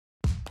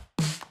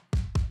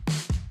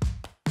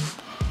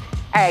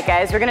All right,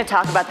 guys, we're gonna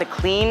talk about the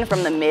clean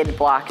from the mid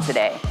block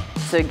today.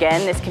 So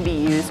again, this can be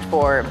used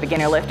for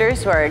beginner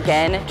lifters who are,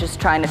 again, just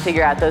trying to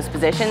figure out those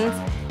positions,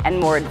 and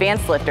more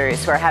advanced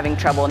lifters who are having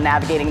trouble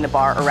navigating the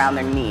bar around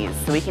their knees.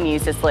 So we can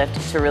use this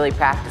lift to really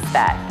practice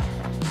that.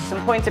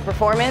 Some points of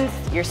performance,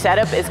 your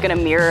setup is gonna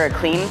mirror a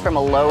clean from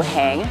a low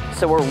hang,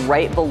 so we're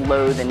right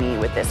below the knee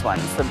with this one,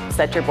 so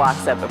set your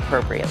blocks up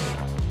appropriately.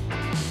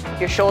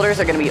 Your shoulders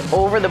are gonna be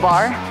over the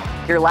bar.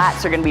 Your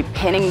lats are gonna be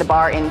pinning the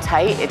bar in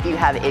tight. If you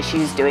have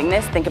issues doing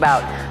this, think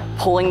about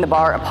pulling the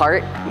bar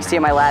apart. You see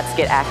how my lats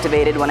get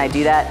activated when I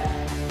do that?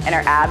 And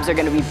our abs are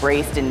gonna be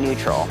braced in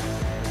neutral.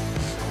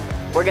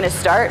 We're gonna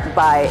start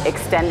by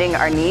extending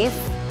our knees,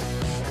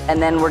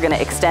 and then we're gonna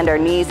extend our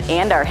knees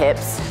and our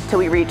hips till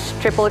we reach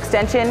triple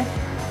extension,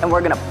 and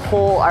we're gonna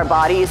pull our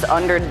bodies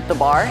under the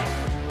bar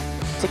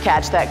to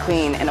catch that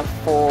clean in a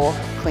full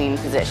clean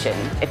position.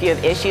 If you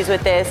have issues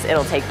with this,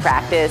 it'll take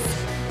practice.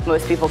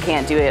 Most people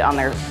can't do it on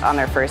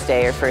their first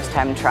day or first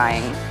time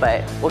trying,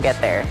 but we'll get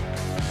there.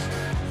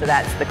 So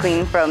that's the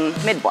clean from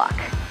mid block.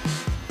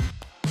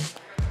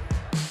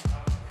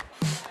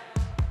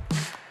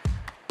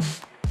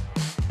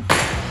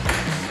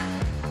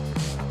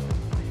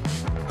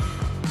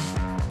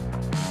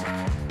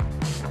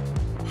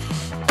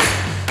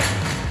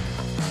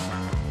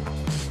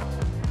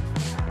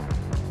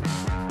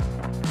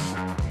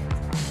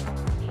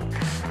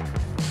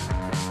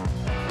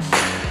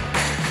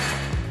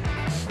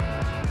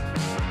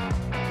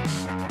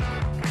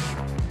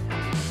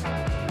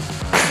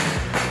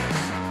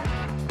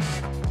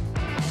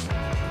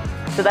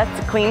 So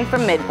that's the clean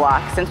from mid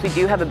block. Since we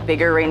do have a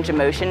bigger range of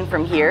motion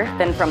from here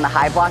than from the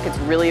high block, it's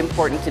really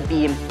important to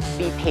be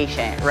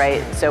patient,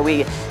 right? So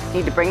we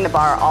need to bring the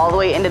bar all the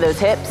way into those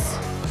hips.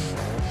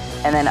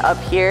 And then up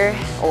here,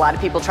 a lot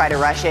of people try to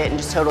rush it and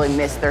just totally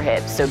miss their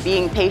hips. So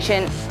being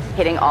patient,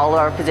 hitting all of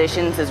our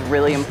positions is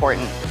really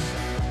important.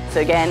 So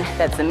again,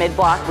 that's the mid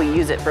block. We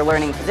use it for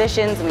learning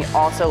positions, and we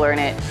also learn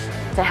it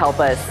to help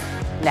us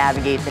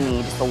navigate the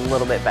knee just a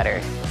little bit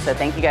better. So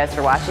thank you guys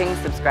for watching.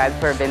 Subscribe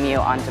for Vimeo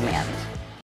on demand.